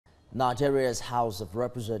Nigeria's House of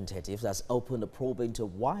Representatives has opened a probe into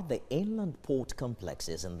why the inland port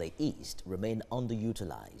complexes in the east remain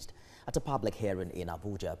underutilized. At a public hearing in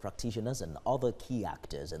Abuja, practitioners and other key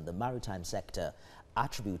actors in the maritime sector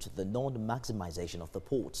attribute the non-maximization of the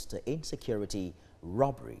ports to insecurity,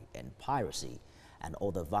 robbery and piracy and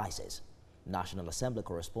other vices. National Assembly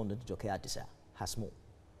correspondent Joke Adisa has more.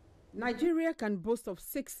 Nigeria can boast of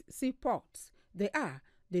 6 seaports. They are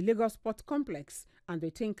the Lagos Port Complex and the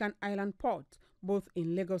Tinkan Island Port, both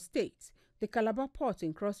in Lagos State, the Calabar Port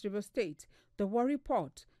in Cross River State, the Warri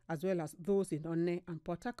Port, as well as those in Onne and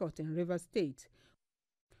Port Harcourt in Rivers State.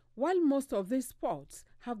 While most of these ports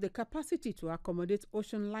have the capacity to accommodate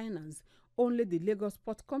ocean liners, only the Lagos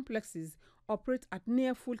Port Complexes operate at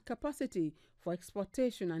near full capacity for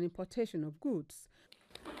exportation and importation of goods.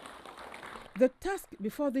 The task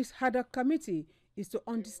before this ad hoc committee is to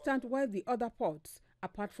understand why the other ports,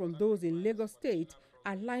 apart from those in Lagos State,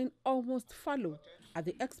 are lying almost fallow at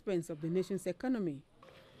the expense of the nation's economy.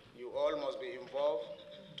 You all must be involved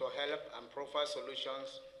to help and provide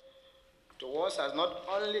solutions to what has not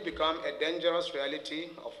only become a dangerous reality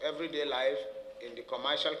of everyday life in the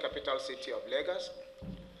commercial capital city of Lagos,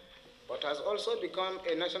 but has also become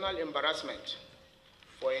a national embarrassment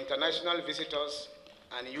for international visitors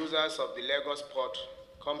and users of the Lagos port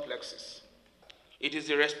complexes. It is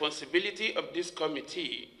the responsibility of this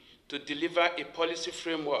committee to deliver a policy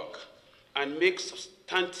framework and make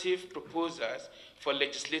substantive proposals for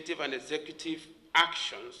legislative and executive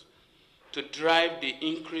actions to drive the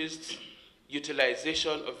increased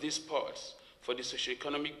utilization of these ports for the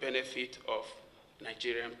socio-economic benefit of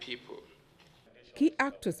Nigerian people. Key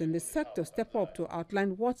actors in the sector step up to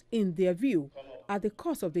outline what, in their view, are the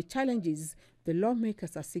cause of the challenges the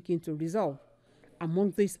lawmakers are seeking to resolve.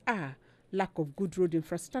 Among these are lack of good road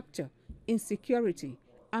infrastructure, insecurity,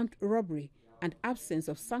 armed robbery, and absence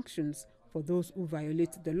of sanctions for those who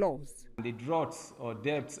violate the laws. The draughts or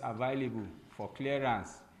depths available for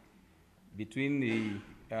clearance between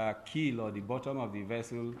the keel or the bottom of the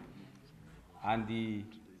vessel and the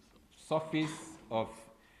surface of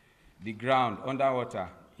the ground underwater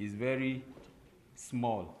is very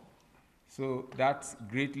small. So that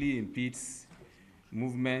greatly impedes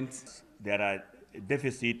movement. There are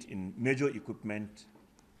deficits in major equipment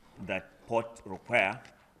that ports require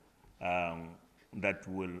that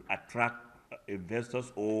will attract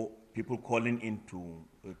investors or people calling into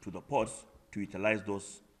to the ports to utilize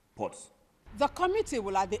those ports. The committee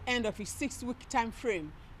will, at the end of its 6-week time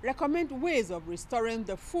frame, recommend ways of restoring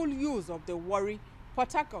the full use of the Warri,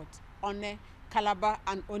 Port Harcourt, Onne, Calabar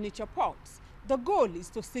and Onitsha ports. The goal is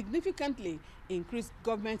to significantly increase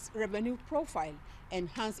government's revenue profile,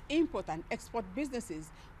 enhance import and export businesses,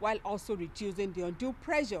 while also reducing the undue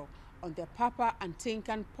pressure on the Papa and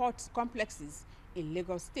Tinkan port complexes in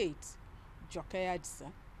Lagos State. Joke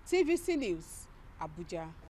Adisa, TVC News, Abuja.